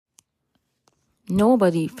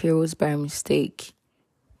Nobody fails by mistake.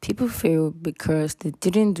 People fail because they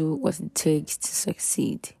didn't do what it takes to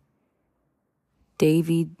succeed.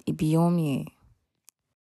 David Ibiyeomie.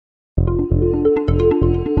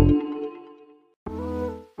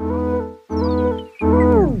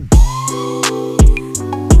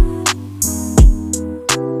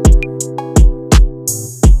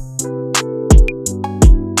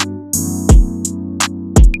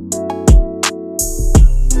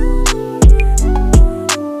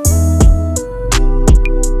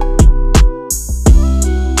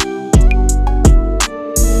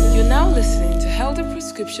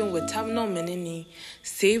 With Tamno Menini,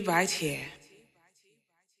 stay right here.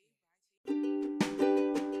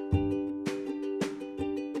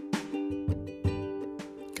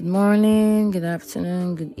 Good morning, good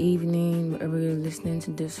afternoon, good evening, wherever you're listening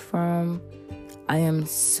to this from. I am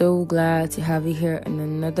so glad to have you here in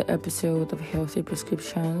another episode of Healthy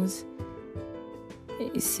Prescriptions.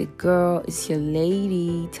 It's your girl, it's your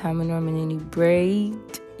lady, Tamino Menini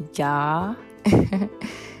Braid. Yeah.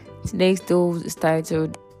 Today's dose is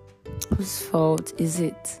titled, Whose Fault Is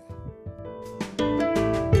It?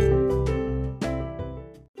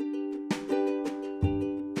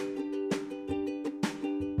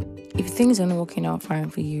 If things are not working out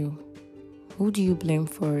fine for you, who do you blame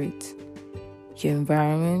for it? Your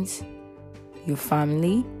environment, your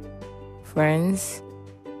family, friends,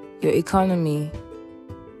 your economy,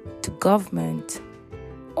 the government,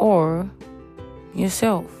 or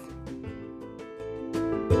yourself?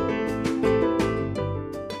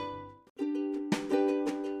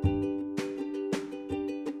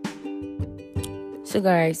 So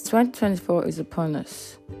guys, 2024 is upon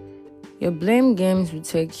us. Your blame games will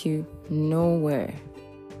take you nowhere.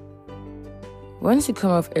 Once you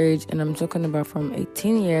come of age, and I'm talking about from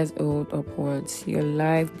 18 years old upwards, your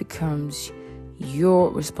life becomes your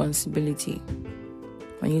responsibility.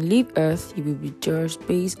 When you leave Earth, you will be judged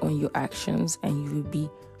based on your actions, and you will be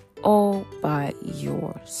all by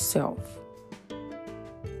yourself.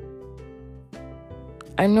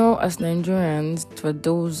 I know as Nigerians, for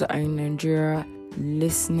those that are in Nigeria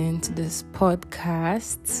listening to this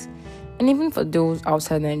podcast, and even for those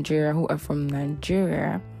outside Nigeria who are from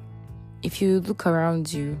Nigeria, if you look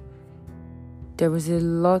around you, there are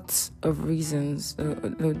lots of reasons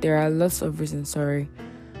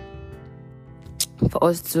for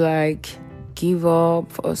us to give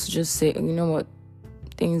up, for us to just say, you know what,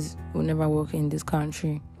 things will never work in this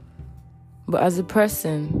country. But as a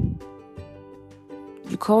person,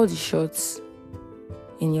 you call the shots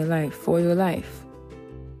in your life, for your life.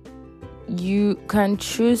 You can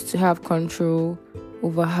choose to have control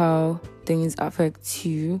over how things affect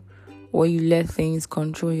you, or you let things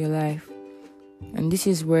control your life. And this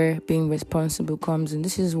is where being responsible comes in.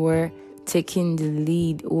 This is where taking the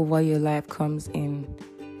lead over your life comes in.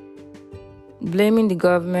 Blaming the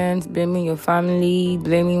government, blaming your family,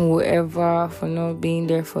 blaming whoever for not being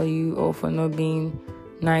there for you or for not being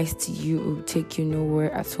nice to you will take you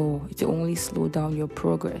nowhere at all. It will only slow down your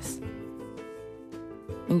progress.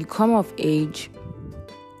 When you come of age,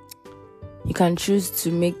 you can choose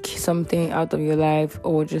to make something out of your life,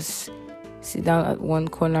 or just sit down at one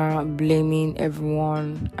corner blaming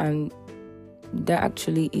everyone, and that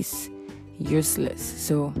actually is useless.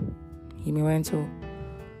 So you may want to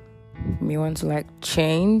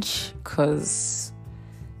change, because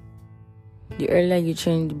the earlier you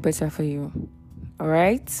change, the better for you. All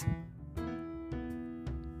right?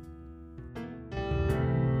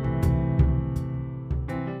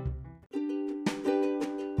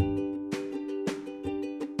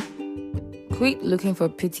 Quit looking for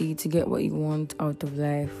pity to get what you want out of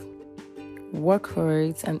life. Work for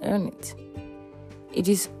it and earn it. It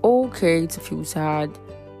is okay to feel sad,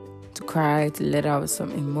 to cry, to let out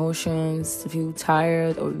some emotions, to feel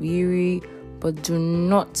tired or weary, but do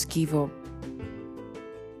not give up.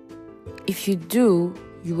 If you do,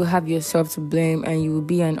 you will have yourself to blame, and you will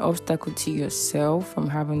be an obstacle to yourself from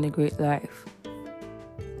having a great life.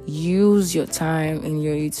 Use your time in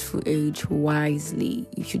your youthful age wisely.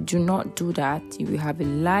 If you do not do that, you will have a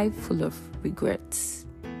life full of regrets.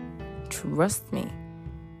 Trust me,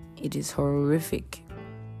 it is horrific.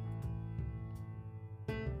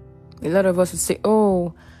 A lot of us would say,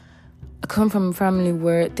 oh, I come from a family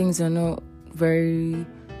where things are not very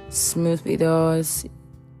smooth with us.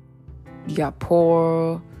 You are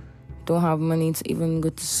poor, don't have money to even go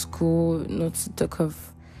to school, not to talk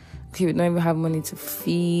of, okay, we don't even have money to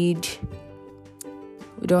feed.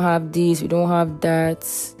 We don't have this, we don't have that,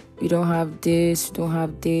 we don't have this, we don't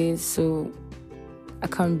have this, so I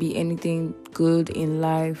can't be anything good in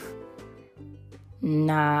life.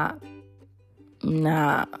 Nah.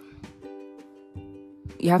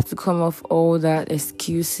 You have to come off all that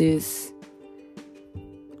excuses.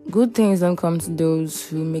 Good things don't come to those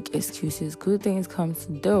who make excuses. Good things come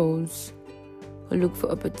to those who look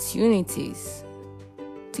for opportunities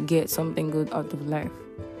to get something good out of life.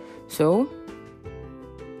 So,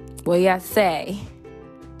 what you say?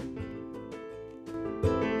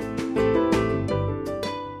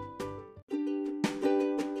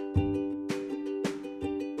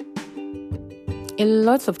 A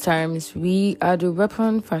lot of times, we are the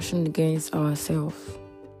weapon fashioned against ourselves.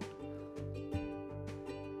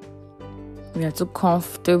 We are too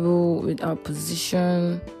comfortable with our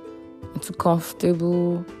position, too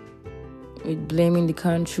comfortable with blaming the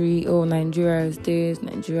country. Oh, Nigeria is this,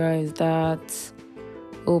 Nigeria is that.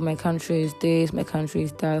 Oh, my country is this, my country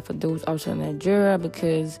is that, for those outside Nigeria,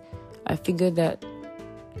 because I figured that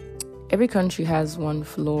every country has one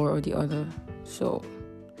flaw or the other. So,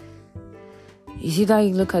 it's either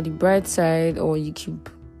you look at the bright side or you keep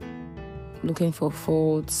looking for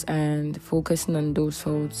faults and focusing on those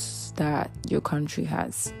faults that your country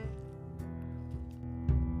has.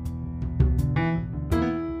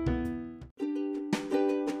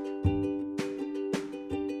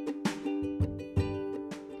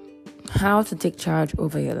 How to take charge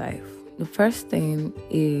over your life. The first thing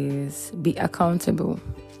is be accountable.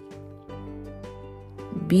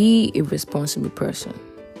 Be a responsible person.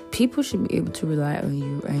 People should be able to rely on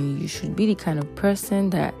you, and you should be the kind of person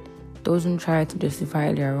that doesn't try to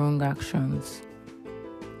justify their wrong actions.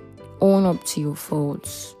 Own up to your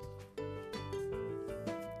faults.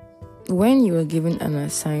 When you are given an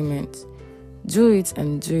assignment, do it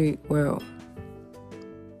and do it well.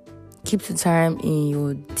 Keep the time in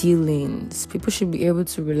your dealings. People should be able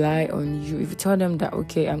to rely on you. If you tell them that,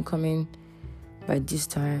 okay, I'm coming by this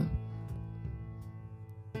time,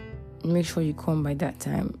 make sure you come by that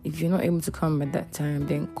time. If you're not able to come by that time,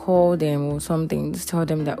 then call them or something. Just tell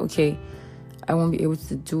them that, okay, I won't be able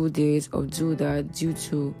to do this or do that due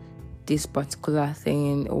to this particular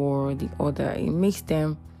thing or the other. It makes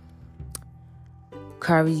them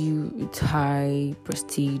carry you with high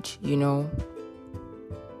prestige,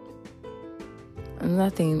 Another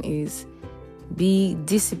thing is be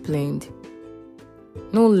disciplined.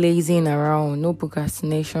 No lazing around, no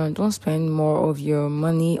procrastination. Don't spend more of your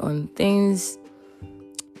money on things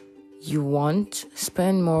you want.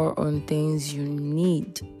 Spend more on things you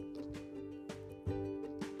need.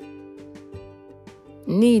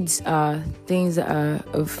 Needs are things that are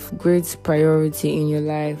of great priority in your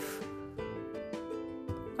life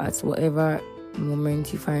at whatever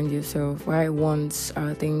moment you find yourself, right? Wants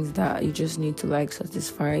are things that you just need to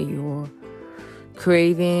satisfy your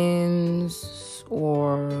cravings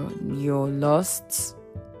or your lusts.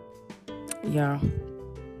 Yeah.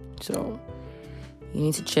 So you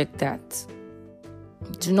need to check that.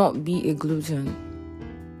 Do not be a glutton.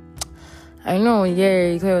 I know,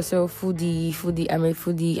 you call yourself foodie. I'm a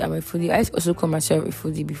foodie. I used to also call myself a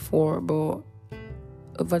foodie before, but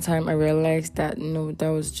over time I realized that no, that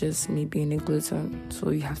was just me being a glutton. So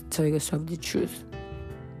you have to tell yourself the truth.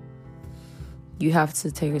 You have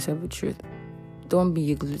to tell yourself the truth. Don't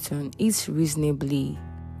be a glutton. Eat reasonably.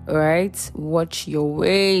 Alright? Watch your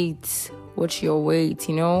weight.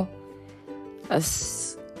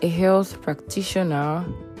 As a health practitioner,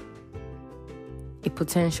 a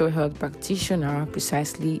potential health practitioner,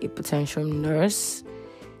 precisely a potential nurse,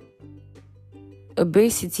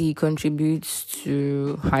 obesity contributes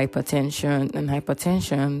to hypertension, and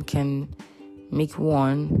hypertension can make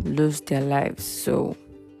one lose their lives. So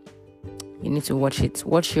you need to watch it.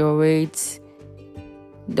 Watch your weight.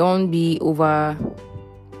 Don't be overweight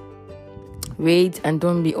and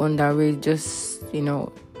don't be underweight. Just, be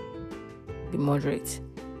moderate.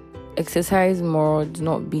 Exercise more. Do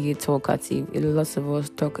not be a talkative. A lot of us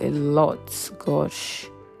talk a lot. Gosh,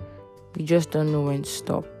 we just don't know when to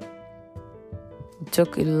stop. We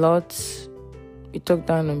talk a lot. We talk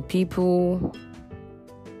down on people.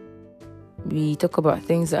 We talk about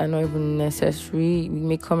things that are not even necessary. We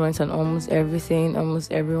make comments on almost everything,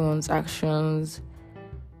 almost everyone's actions.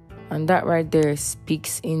 And that right there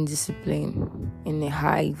speaks indiscipline in a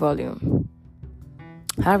high volume.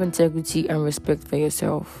 Have integrity and respect for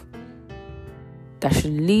yourself. That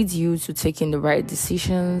should lead you to taking the right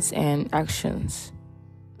decisions and actions.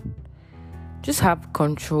 Just have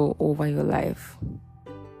control over your life.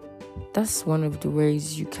 That's one of the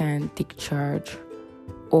ways you can take charge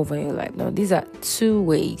over your life. Now, these are 2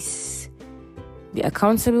 ways. Be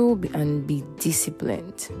accountable and be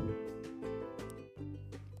disciplined.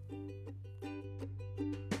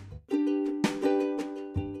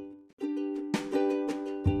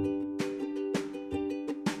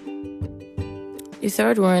 The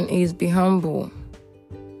third one is be humble.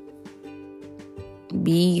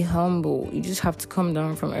 Be humble. You just have to come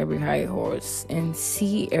down from every high horse and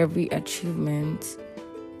see every achievement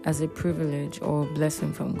as a privilege or a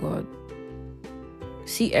blessing from God.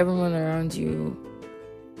 See everyone around you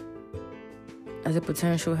as a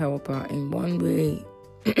potential helper in one way.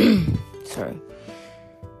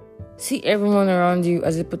 See everyone around you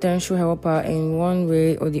as a potential helper in one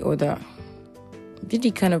way or the other. Be the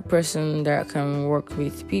kind of person that can work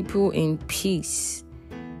with people in peace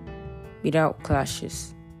without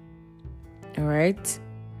clashes. Alright?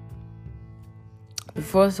 The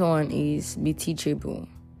fourth one is be teachable.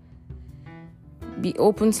 Be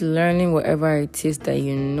open to learning whatever it is that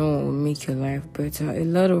you know will make your life better. A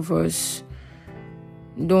lot of us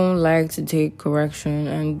don't like to take correction,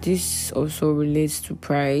 and this also relates to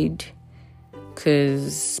pride,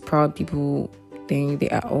 because proud people think they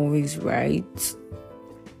are always right.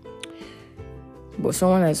 But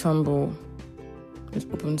someone that's humble is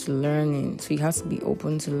open to learning. So you have to be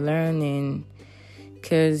open to learning,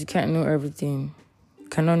 because you can't know everything. You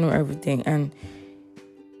cannot know everything. And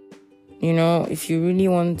if you really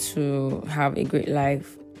want to have a great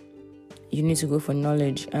life, you need to go for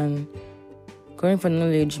knowledge. And going for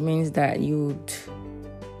knowledge means that you would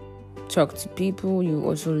talk to people, you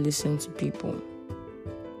also listen to people.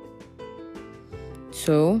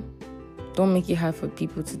 So don't make it hard for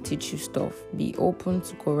people to teach you stuff. Be open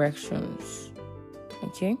to corrections.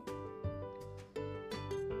 Okay?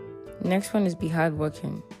 Next one is be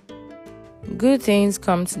hardworking. Good things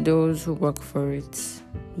come to those who work for it.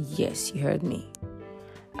 Yes, you heard me.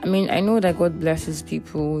 I know that God blesses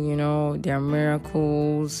people, there are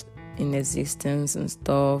miracles in existence and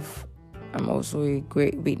stuff. I'm also a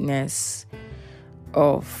great witness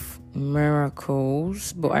of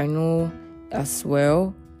miracles, but I know as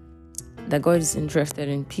well that God is interested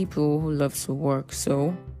in people who love to work.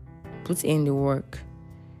 So put in the work.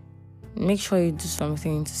 Make sure you do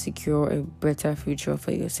something to secure a better future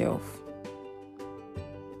for yourself.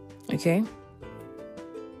 Okay?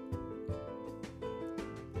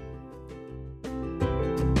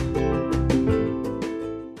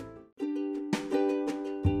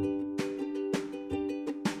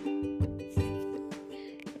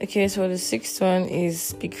 Okay, so the sixth one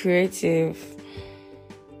is be creative.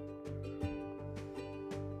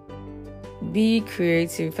 Be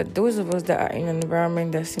creative. For those of us that are in an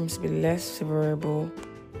environment that seems to be less favorable,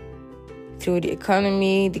 through the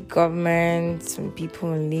economy, the government, some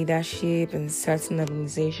people in leadership and certain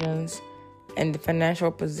organizations, and the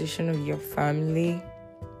financial position of your family,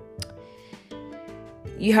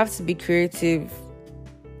 you have to be creative.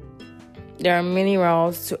 There are many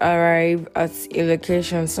routes to arrive at a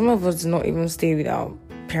location. Some of us do not even stay with our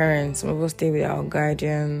parents. Some of us stay with our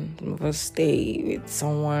guardian. Some of us stay with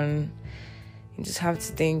someone. You just have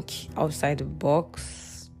to think outside the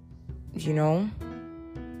box, If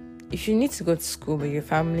you need to go to school but your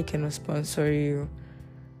family cannot sponsor you,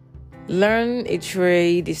 learn a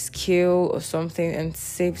trade, a skill or something and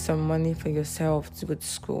save some money for yourself to go to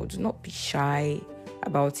school. Do not be shy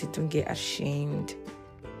about it. Don't get ashamed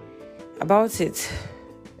about it.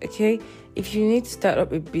 Okay? If you need to start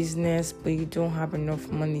up a business but you don't have enough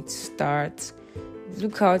money to start,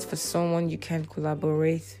 look out for someone you can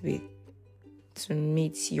collaborate with to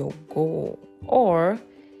meet your goal. Or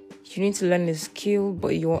you need to learn a skill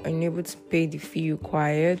but you are unable to pay the fee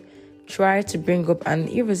required, try to bring up an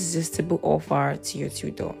irresistible offer to your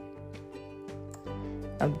tutor.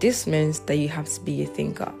 Now this means that you have to be a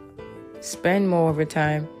thinker. Spend more of your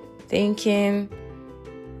time thinking,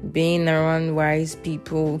 being around wise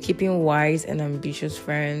people, keeping wise and ambitious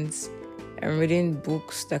friends, and reading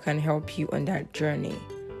books that can help you on that journey.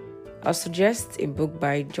 I'll suggest a book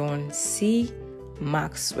by John C.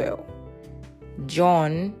 Maxwell.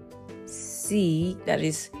 John C., that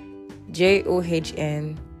is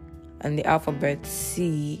John, and the alphabet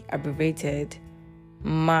C, abbreviated,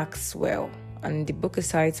 Maxwell. And the book is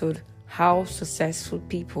titled How Successful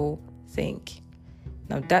People Think.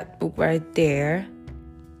 Now that book right there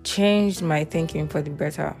changed my thinking for the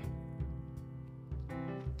better.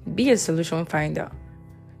 Be a solution finder.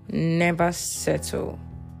 Never settle.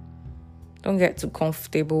 Don't get too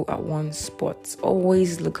comfortable at one spot.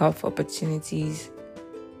 Always look out for opportunities,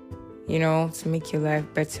 to make your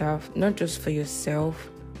life better, not just for yourself,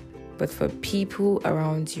 but for people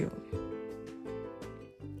around you.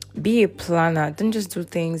 Be a planner. Don't just do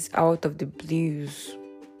things out of the blues.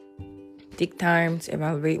 Take time to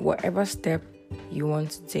evaluate whatever step you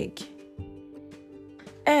want to take.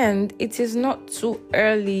 And it is not too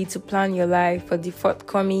early to plan your life for the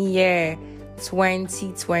forthcoming year,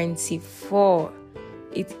 2024.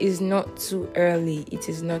 It is not too early. It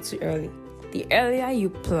is not too early. The earlier you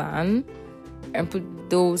plan, and put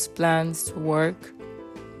those plans to work,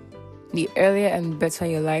 the earlier and better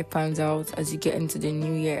your life pans out as you get into the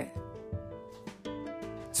new year.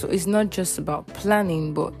 So it's not just about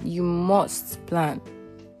planning, but you must plan.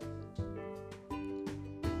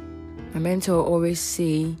 My mentor always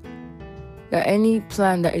say that any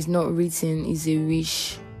plan that is not written is a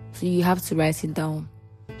wish. So you have to write it down.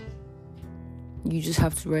 You just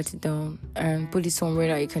have to write it down and put it somewhere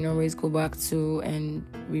that you can always go back to and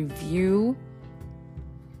review.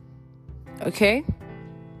 Okay?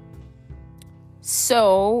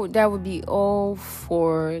 So that would be all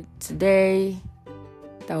for today.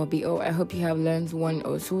 That would be all. I hope you have learned one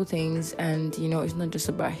or two things. And, it's not just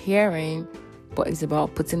about hearing, but it's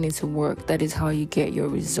about putting it to work. That is how you get your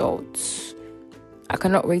results. I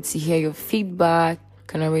cannot wait to hear your feedback.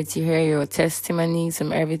 Cannot wait to hear your testimonies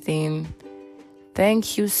and everything.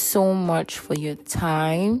 Thank you so much for your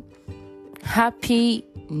time. Happy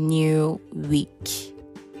New Week.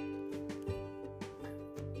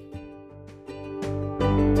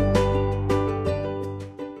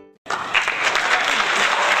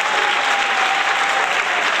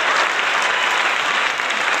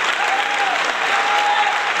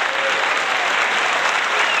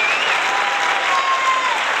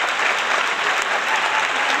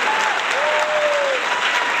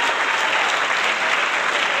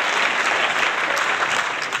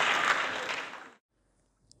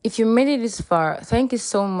 If you made it this far, thank you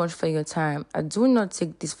so much for your time. I do not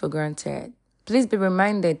take this for granted. Please be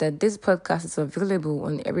reminded that this podcast is available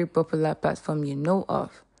on every popular platform you know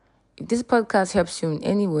of. If this podcast helps you in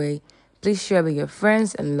any way, please share with your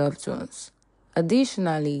friends and loved ones.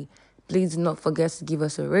 Additionally, please do not forget to give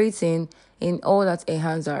us a rating in all that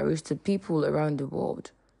enhance our reach to people around the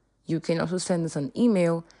world. You can also send us an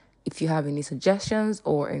email if you have any suggestions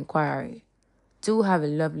or inquiry. Do have a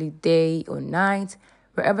lovely day or night,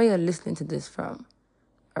 wherever you're listening to this from.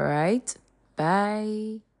 All right?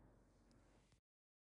 Bye.